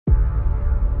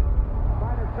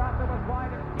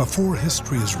Before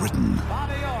history is written,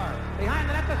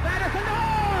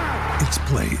 it's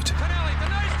played.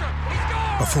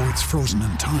 Before it's frozen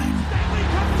in time,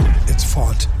 it's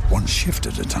fought one shift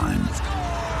at a time.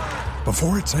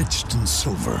 Before it's etched in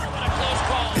silver,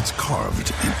 it's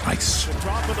carved in ice.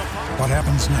 What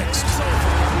happens next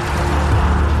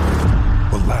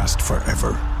will last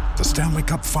forever. The Stanley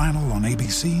Cup Final on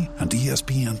ABC and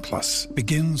ESPN Plus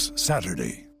begins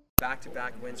Saturday.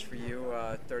 Back-to-back wins for you,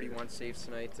 31 saves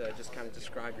tonight. Just kind of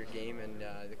describe your game and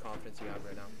the confidence you have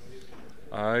right now.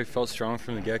 I felt strong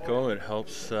from the get-go. It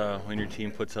helps when your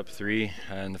team puts up 3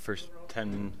 in the first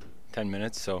 10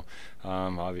 minutes. So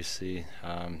obviously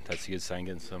that's a good sign,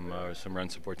 getting some run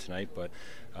support tonight. But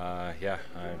I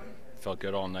felt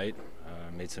good all night.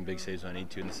 Made some big saves when I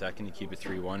need to in the second to keep it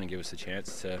 3-1 and give us a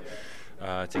chance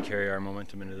to carry our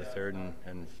momentum into the third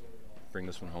and bring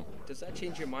this one home. Does that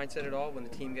change your mindset at all when the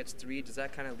team gets 3? Does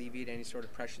that kind of alleviate any sort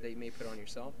of pressure that you may put on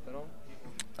yourself at all?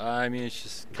 I mean, it's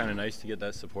just kind of nice to get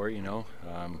that support, you know.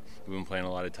 We've been playing a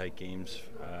lot of tight games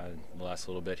the last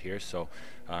little bit here, so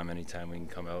anytime we can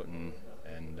come out and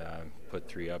put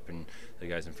 3 up and the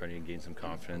guys in front of you gain some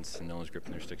confidence and no one's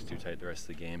gripping their sticks too tight the rest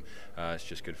of the game, it's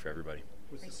just good for everybody.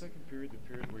 Was the second period the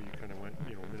period where you kind of went,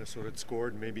 Minnesota had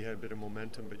scored, maybe had a bit of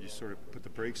momentum, but you sort of put the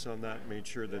brakes on that, made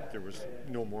sure that there was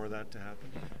no more of that to happen?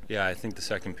 Yeah, I think the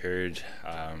second period,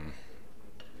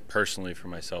 personally for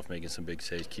myself, making some big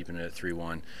saves, keeping it at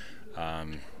 3-1,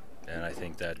 and I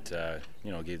think that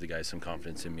gave the guys some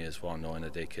confidence in me as well, knowing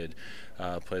that they could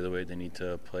play the way they need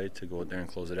to play to go out there and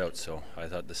close it out. So I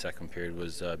thought the second period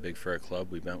was big for our club.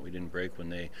 We didn't break when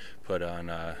they put on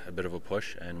a bit of a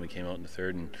push, and we came out in the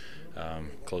third and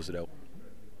closed it out.